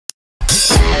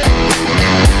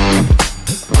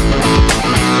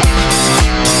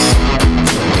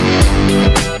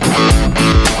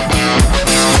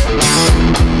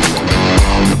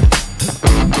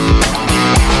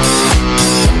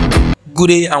Good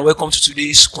day and welcome to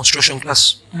today's construction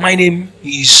class. My name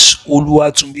is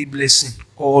Oluwatumbi Blessing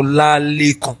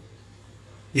Olalekon,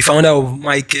 the founder of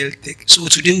Maekll Tech. So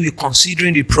today we'll be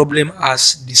considering the problem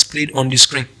as displayed on the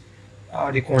screen,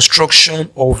 the construction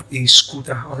of a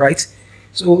scooter. Alright,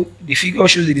 so the figure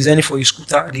shows the design for a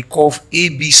scooter. The curve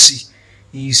ABC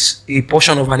is a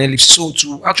portion of an ellipse. So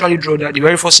to actually draw that, the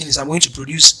very first thing is I'm going to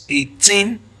produce a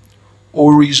thin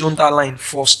horizontal line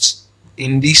first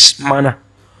in this manner.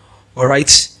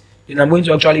 Alright, then I'm going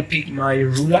to actually pick my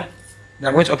ruler and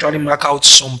I'm going to actually mark out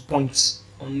some points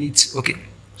on it. Okay,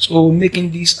 so making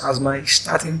this as my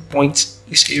starting point,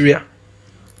 this area.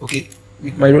 Okay,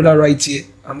 with my ruler right here,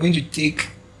 I'm going to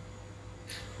take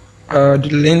the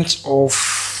length of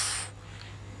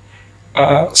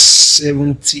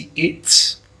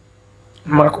 78,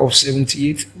 mark of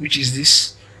 78, which is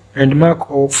this, and mark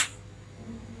of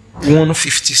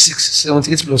 156,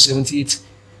 78 plus 78.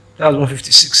 That's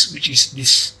 156, which is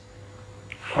this.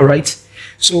 Alright,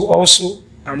 so also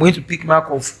I'm going to pick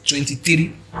mark of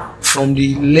 23 from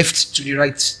the left to the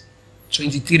right,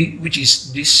 23, which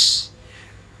is this,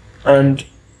 and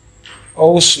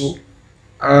also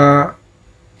I'm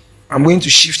going to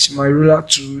shift my ruler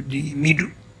to the middle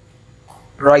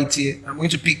right here. I'm going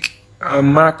to pick a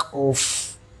mark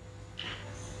of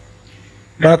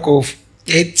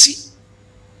 30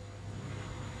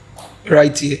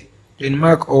 right here, then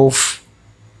mark of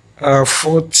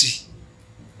 40,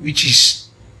 which is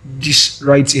this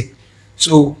right here.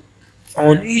 So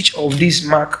on each of these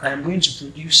mark, I am going to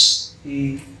produce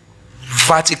a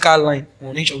vertical line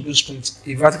on each of those points,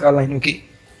 a vertical line. Okay,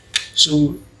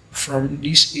 so from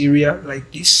this area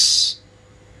like this,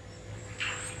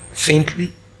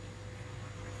 faintly,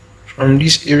 from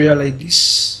this area like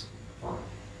this,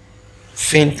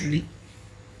 faintly,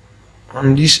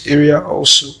 on this area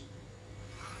also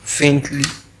faintly,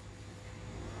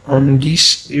 on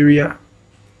this area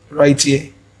right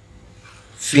here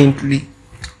faintly,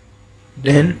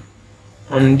 then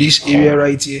on this area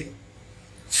right here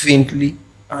faintly,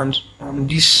 and on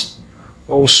this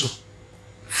also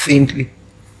faintly.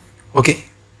 Okay,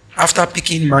 after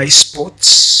picking my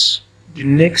spots, the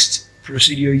next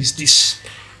procedure is this.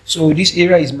 So this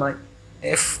area is my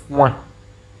F1.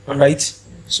 Alright,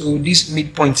 so this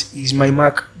midpoint is my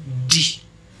mark D.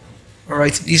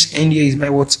 Alright, this end here is my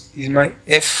what? Is my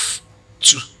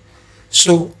F2.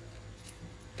 So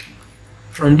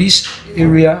from this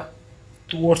area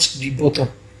towards the bottom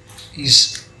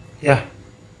is,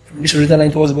 from this horizontal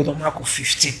line towards the bottom, mark of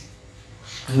 15.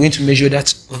 I'm going to measure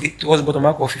that, okay, towards the bottom,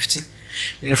 mark of 15.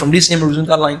 Then from this same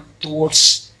horizontal line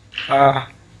towards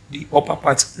the upper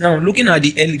part. Now looking at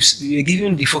the ellipse, we are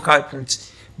given the focal point,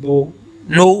 but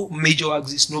no major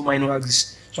axis, no minor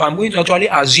axis. So I'm going to actually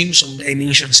assume some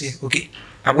dimensions here. Okay,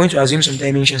 I'm going to assume some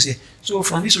dimensions here. So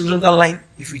from this horizontal line,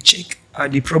 if we check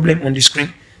the problem on the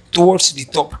screen, towards the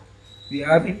top, we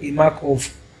are having a mark of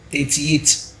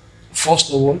 38. First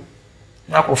of all,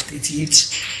 mark of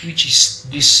 38, which is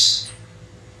this.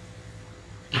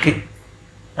 Okay,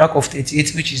 mark of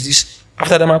 38, which is this.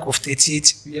 After the mark of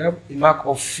 38, we have a mark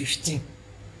of 15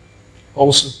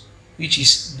 also, which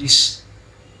is this.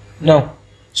 Now,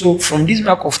 so from this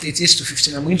mark of 38 to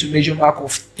 15, I'm going to measure mark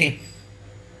of 10.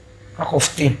 Mark of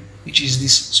 10, which is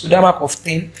this. So that mark of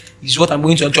 10 is what I'm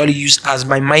going to actually use as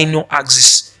my minor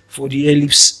axis for the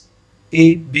ellipse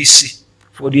ABC.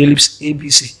 For the ellipse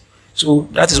ABC. So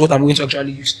that is what I'm going to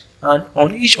actually use. And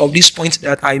on each of these points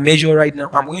that I measure right now,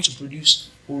 I'm going to produce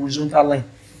horizontal line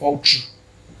all through.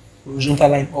 Horizontal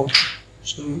line all through.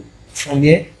 So from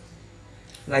here,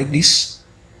 like this.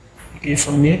 Okay,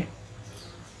 from here,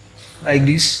 like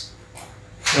this,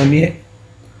 from here,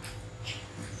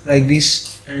 like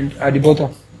this, and at the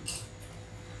bottom,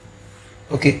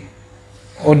 okay,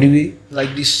 all the way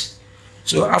like this.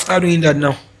 So after doing that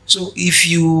now, so if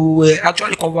you were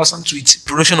actually conversant with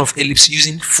production of ellipse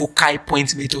using focal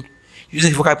point method,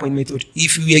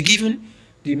 if we were given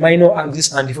the minor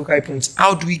axis and the focal point,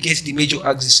 how do we get the major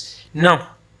axis?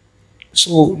 Now,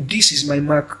 so this is my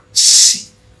mark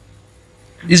C.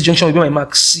 This junction will be my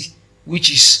mark C, which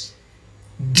is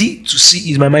D to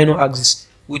C is my minor axis.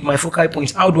 With my focal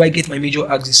point, how do I get my major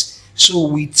axis? So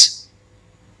with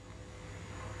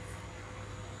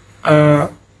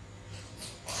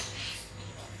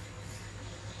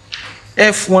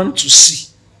F1 to C,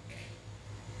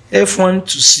 F1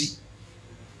 to C,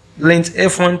 length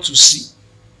F1 to C,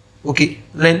 okay,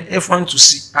 length F1 to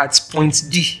C at point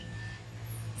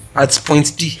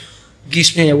D,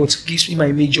 gives me what? Gives me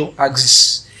my major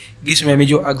axis. Gives me my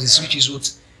major axis, which is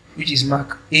what? Which is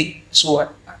mark A. So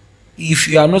if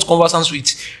you are not conversant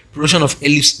with production of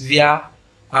ellipse via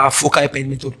focal point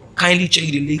method, kindly check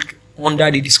the link under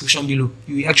the description below.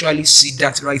 You will actually see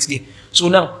that right there. So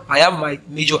now I have my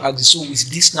major axis. So with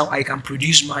this now I can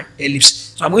produce my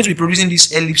ellipse. So I'm going to be producing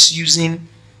this ellipse using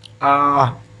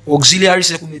auxiliary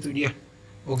circle method here.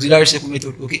 Auxiliary circle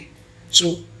method. Okay.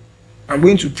 So I'm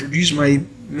going to produce my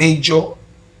major.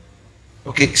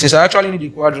 Okay, since I actually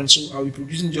need a quadrant, so I'll be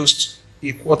producing just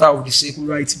a quarter of the circle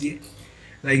right there,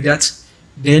 like that.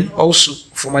 Then also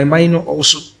for my minor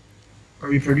also,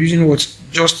 I'll be producing what?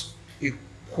 Just a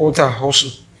quarter also,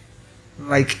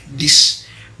 like this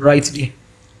right there.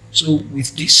 So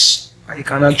with this, I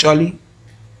can actually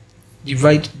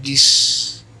divide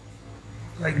this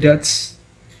like that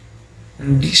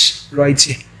and this right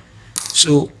here.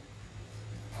 So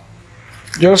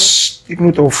just take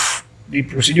note of the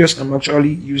procedures I'm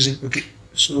actually using. Okay,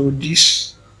 so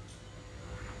this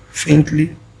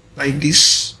faintly like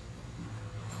this,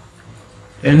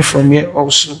 and from here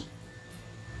also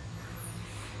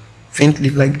faintly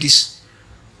like this.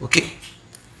 Okay,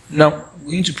 now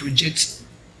we're going to project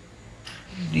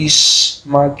this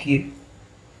mark here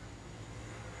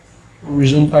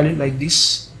horizontally like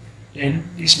this, then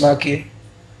this mark here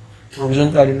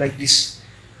horizontally like this.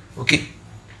 Okay,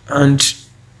 and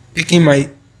picking my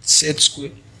set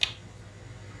square,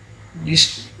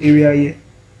 this area here,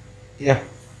 yeah,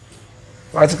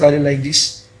 vertically like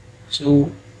this.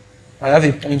 So I have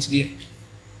a point there,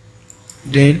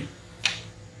 then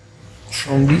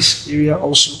from this area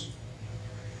also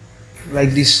like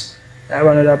this, I have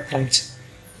another point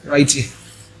right here.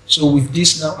 So with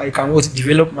this now I can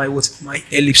develop my my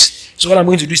ellipse. So what I'm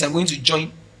going to do is I'm going to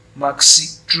join mark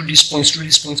C through this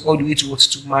point all the way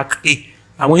to mark A.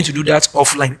 I'm going to do that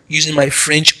offline using my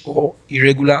French or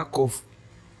irregular curve.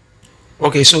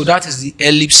 Okay, so that is the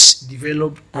ellipse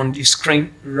developed on the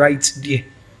screen right there.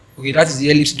 Okay, that is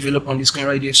the ellipse developed on the screen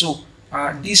right there. So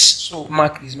this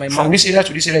mark is my mark. From this area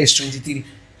to this area is 23.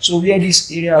 So where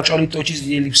this area actually touches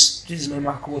the ellipse, this is my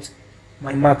mark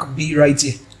my mark B right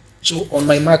here. So on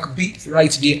my mark B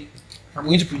right there, I'm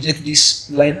going to project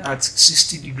this line at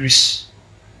 60 degrees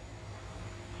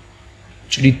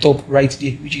to the top right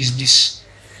there, which is this.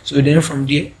 So then from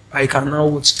there I can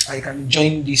now I can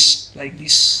join this like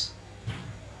this.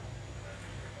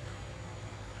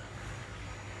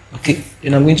 Okay,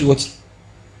 then I'm going to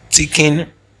taking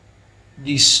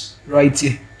this right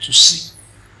here to C.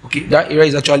 Okay, that area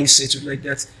is actually settled like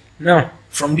that. Now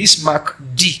from this mark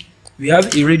D, we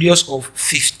have a radius of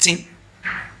 15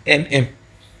 mm.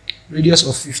 Radius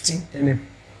of 15 mm.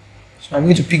 So I'm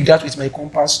going to pick that with my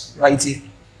compass right here.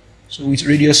 So with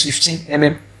radius 15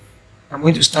 mm, I'm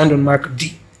going to stand on mark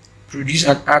D, produce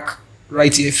an arc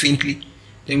right here faintly.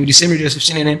 Then with the same radius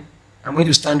 15 mm, I'm going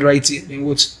to stand right here.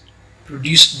 Then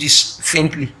produce this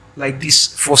faintly like this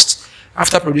first.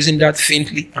 After producing that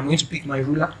faintly, I'm going to pick my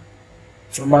ruler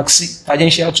from mark C,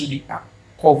 tangential to the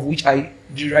curve which I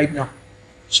do right now.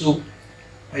 So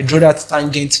I draw that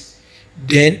tangent.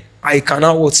 Then I can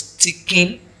now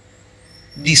taking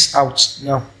this out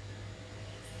now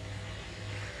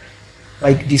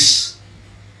like this,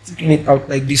 taking it out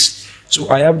like this. So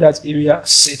I have that area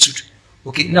settled.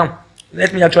 Okay, now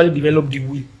let me actually develop the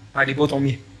wheel at the bottom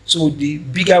here. So the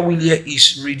bigger wheel here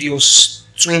is radius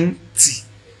 20.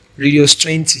 Radius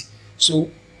 20. So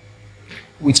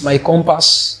with my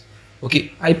compass,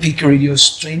 okay, I pick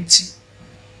radius 20.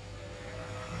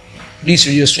 This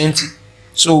radius 20.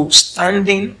 So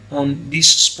standing on this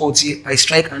spot here, I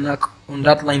strike an arc on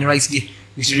that line right here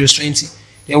with radius 20.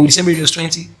 Then with the same radius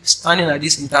 20, standing at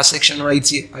this intersection right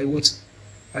here,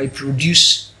 I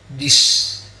produce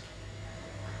this.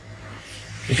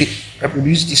 Okay, I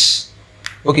produce this.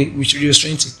 Okay, with radius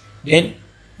 20. Then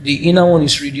the inner one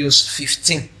is radius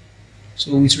 15.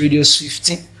 So with radius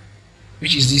 15,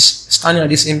 which is this, standing at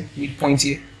the same midpoint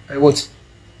here,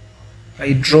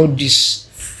 I draw this.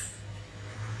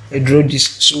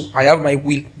 So I have my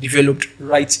wheel developed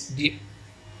right there.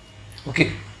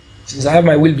 Okay, since I have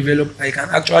my wheel developed, I can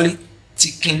actually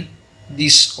take in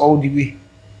this all the way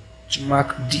to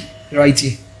mark D right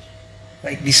here,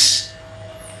 like this.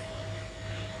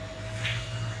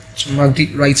 To mark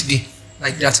D right there,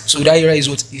 like that. So that area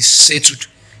is settled.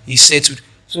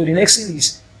 So the next thing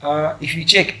is, if you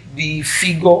check the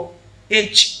figure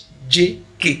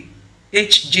HJK,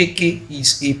 HJK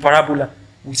is a parabola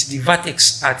with the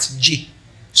vertex at J.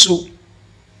 So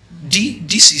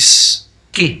this is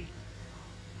K.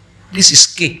 This is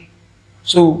K.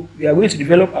 So we are going to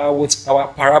develop our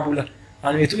parabola,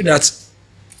 and we're told that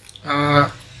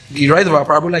the right of our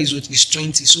parabola is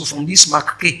 20. So from this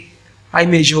mark K, I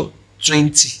measure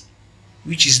 20,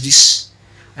 which is this.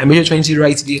 I measure 20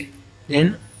 right there.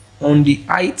 Then on the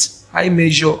height, I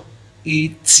measure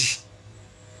 80.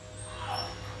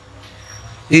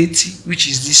 80, which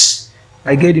is this.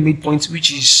 I get the midpoint,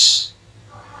 which is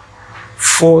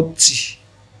 40,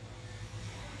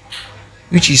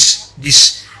 which is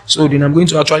this. So then I'm going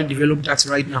to actually develop that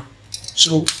right now.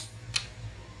 So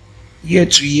here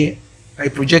to here, I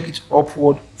project it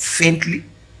upward faintly.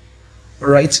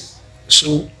 Alright,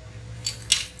 so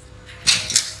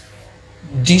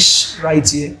this right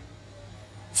here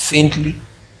faintly,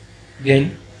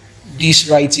 then this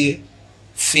right here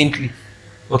faintly.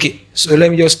 Okay, so let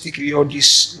me just take away all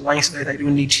these lines that I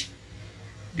don't need,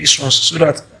 this ones, so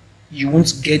that you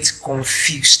won't get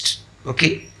confused.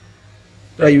 Okay,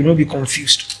 so that you will not be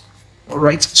confused. All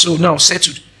right, so now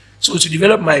settled. So to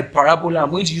develop my parabola,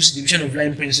 I'm going to use division of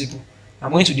line principle.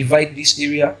 I'm going to divide this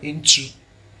area into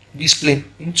this plane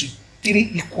into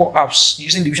 3 equal halves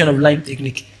using division of line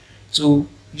technique. So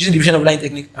using division of line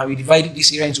technique, I will divide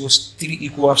this area into 3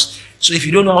 equal halves. So if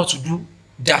you don't know how to do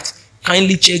that,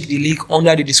 kindly check the link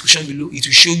under the description below. It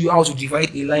will show you how to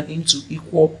divide a line into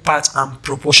equal parts and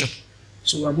proportion.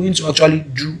 So I'm going to actually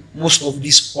do most of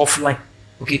this offline.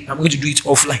 Okay, I'm going to do it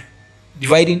offline,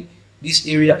 dividing this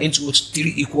area into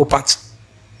 3 equal parts.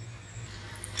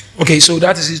 Okay, so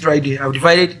that is it right there. I've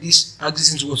divided this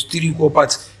axis into 3 equal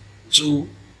parts. So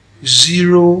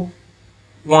 0,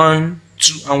 1,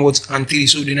 2, and 3.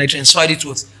 So then I transferred it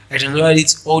I transferred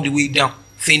it all the way down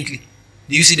faintly.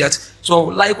 Do you see that? So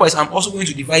likewise, I'm also going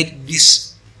to divide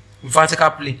this vertical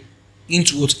plane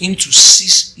into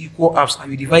 6 equal halves. I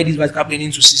will divide this vertical plane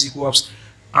into 6 equal halves.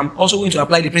 I'm also going to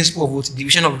apply the principle of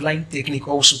division of line technique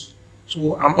also.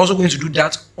 So I'm also going to do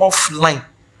that offline.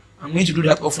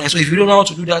 So if you don't know how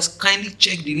to do that, kindly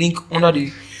check the link under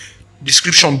the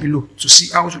description below to see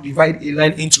how to divide a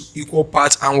line into equal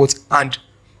parts and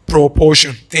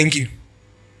proportion. Thank you.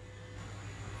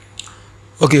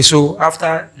 Okay, so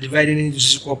after dividing it into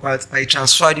equal parts, I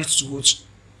transferred it to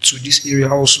this area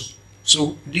also.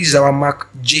 So this is our mark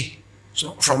J.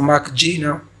 So from mark J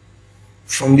now,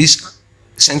 from this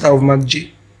center of mark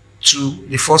J to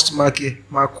the first mark here,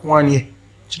 mark 1 here,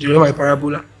 to develop my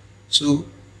parabola. So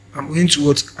I'm going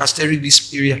to asterisk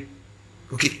this area.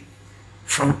 Okay,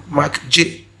 from mark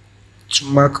J to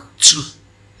mark 2,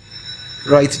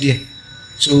 right there.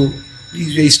 So this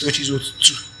is where it touches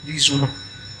 2. This one.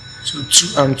 So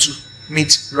 2 and 2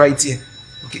 meet right here.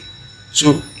 Okay,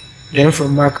 so then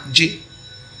from mark J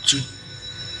to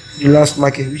the last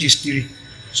mark here, which is 3.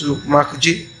 So mark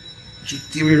J to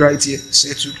 3 right here,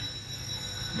 settled.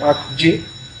 Mark J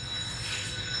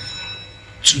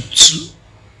to 2.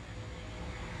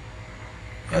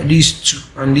 These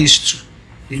 2 and these 2,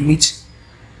 they meet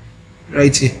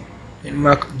right here. And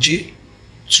mark J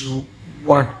to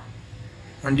 1,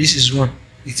 and this is 1.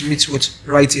 It meets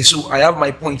right here. So I have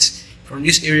my points from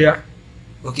this area,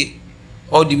 okay,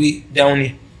 all the way down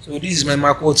here. So this is my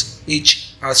mark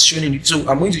H as shown in it. So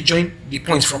I'm going to join the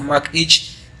points from mark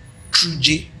H through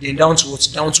J, then down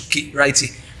to down to K right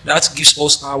here. That gives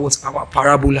us our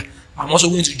parabola. I'm also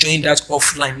going to join that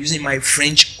offline using my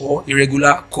French or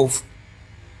irregular curve.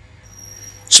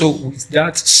 So with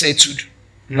that settled,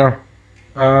 now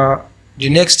the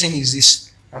next thing is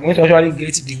this. I'm going to actually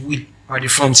get the wheel at the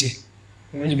front here.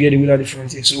 I'm going to get the wheel at the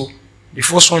front here. So the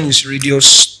first one is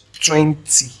radius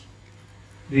 20.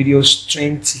 Radius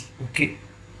 20. Okay.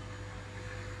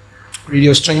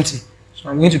 Radius 20. So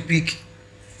I'm going to pick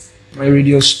my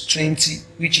radius 20,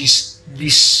 which is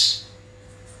this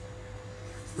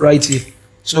right here.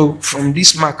 So from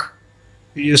this mark,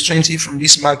 radius 20, from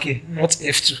this mark here, not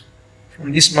F2.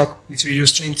 From this mark with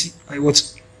radius 20,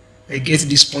 I get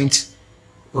this point.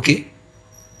 Okay.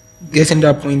 Getting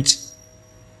that point.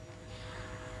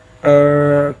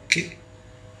 Okay,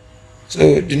 so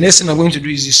the next thing I'm going to do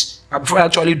is this. Before I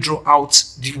actually draw out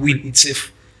the wheel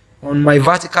itself, on my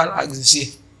vertical axis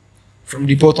here, from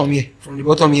the bottom here,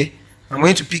 I'm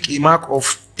going to pick a mark of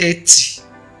 30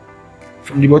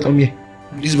 from the bottom here,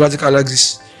 on this vertical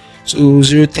axis. So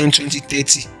 0, 10, 20,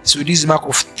 30. So this is mark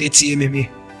of 30 mm here.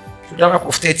 So that mark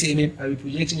of 30 mm, I will be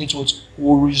projecting it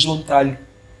horizontally,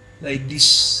 like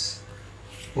this.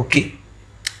 Okay,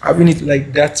 having it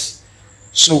like that.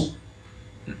 So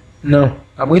now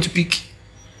I'm going to pick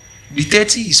the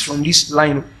 30 is from this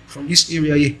line, from this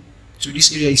area here to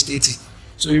this area is 30.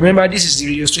 So remember, this is the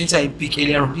radius 20 I picked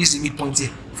earlier on. This is the midpoint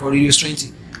here for radius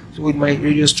 20. So with my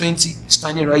radius 20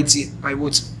 standing right here,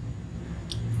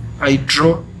 I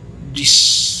draw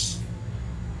this.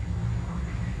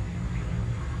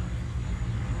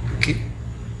 Okay,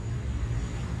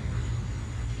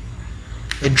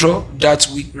 I draw that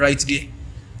way right there.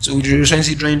 So with radius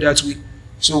 20 drawing that way.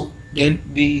 So then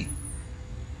the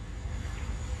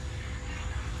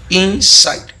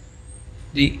inside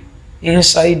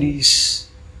is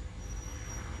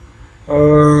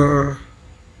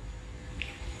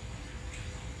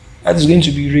that is going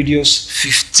to be radius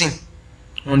 15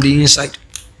 on the inside.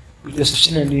 Radius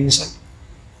 15 on the inside.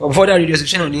 But before that radius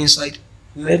 15 on the inside,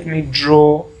 let me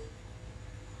draw.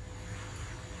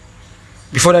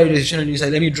 Before that radius 15 on the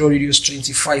inside, let me draw radius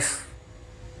 25.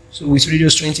 So with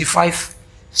radius 25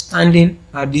 standing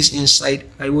at this inside,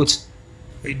 I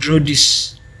draw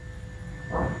this.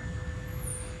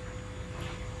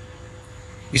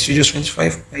 With radius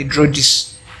 25, I draw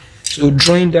this. So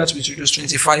drawing that with radius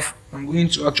 25, I'm going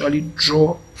to actually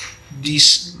draw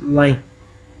this line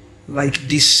like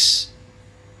this,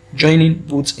 joining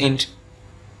both ends,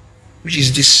 which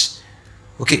is this.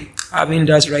 Okay, having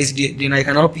that right there, then I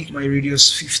can now pick my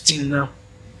radius 15 now.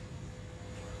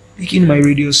 Picking my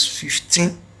radius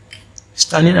 15,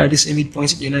 standing at this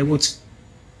midpoint, then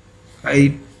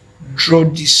I draw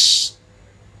this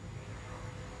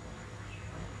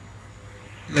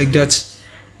like that.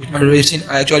 With my rotation,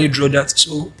 I actually draw that.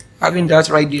 So having that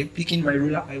right there, picking my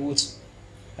ruler,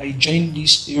 I join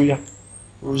this area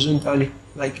horizontally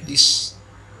like this,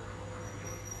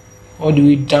 all the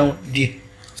way down there.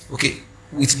 Okay,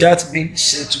 with that being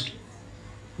settled,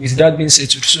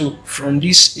 so from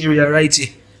this area right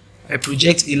here, I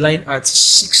project a line at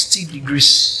 60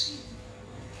 degrees.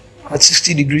 At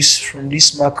 60 degrees from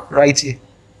this mark right here.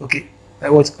 Okay, I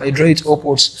draw it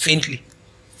upwards faintly.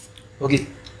 Okay.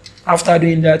 After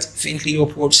doing that, faintly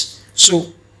upwards.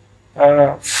 So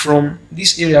from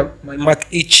this area, my mark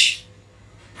H,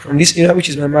 from this area which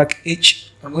is my mark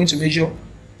H, I'm going to measure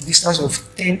distance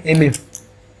of 10 mm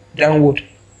downward.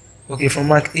 Okay, from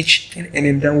mark H, 10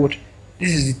 mm downward.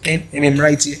 This is the 10 mm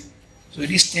right here. So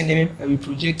this 10 mm, I will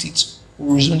project it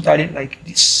horizontally like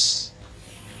this.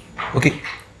 Okay,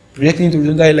 projecting it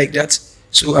horizontally like that.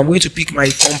 So I'm going to pick my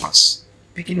compass.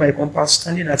 Picking my compass,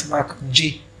 standing at mark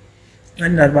J.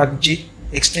 Standing at mark J,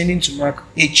 extending to mark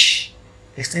H.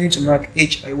 Extending to mark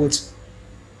H,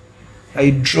 I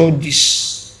draw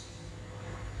this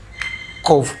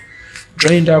curve.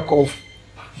 Drawing that curve,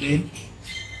 then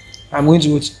I'm going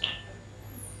to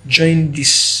join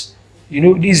this. You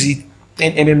know, this is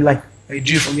 10 mm line. I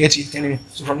drew from here to 10 mm.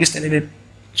 So from this 10 mm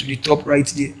to the top right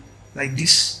there, like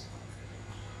this.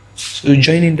 So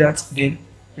joining that, then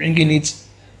bringing it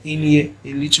in here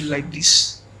a little like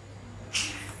this.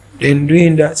 Then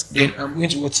doing that, then I'm going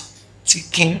to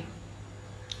taking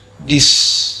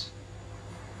this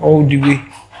all the way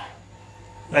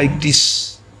like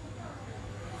this,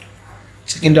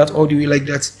 taking that all the way like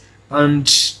that, and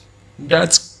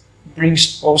that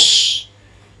brings us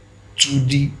to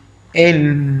the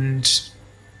end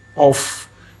of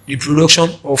the production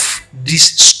of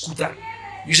this scooter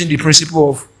using the principle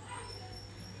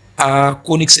of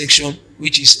conic section,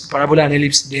 which is parabola and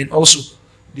ellipse, then also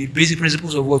the basic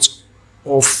principles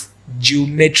of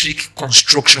geometric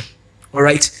construction. All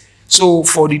right, so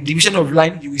for the division of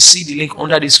line, you will see the link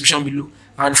under the description below,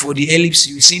 and for the ellipse,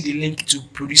 you will see the link to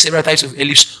produce several types of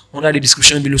ellipse under the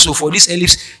description below. So for this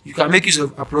ellipse, you can make use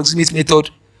of approximate method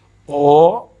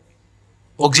or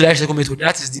auxiliary circle method.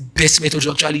 That is the best method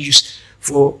to actually use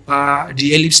for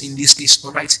the ellipse in this case.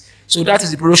 All right, so that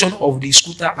is the production of the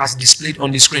scooter as displayed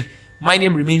on the screen. My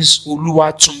name remains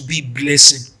Oluwatumbi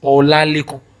Blessing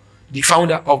Olalekun, the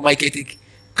founder of Maekll.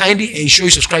 Kindly ensure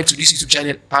you subscribe to this YouTube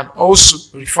channel and also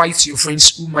refer to your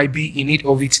friends who might be in need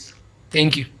of it.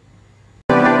 Thank you.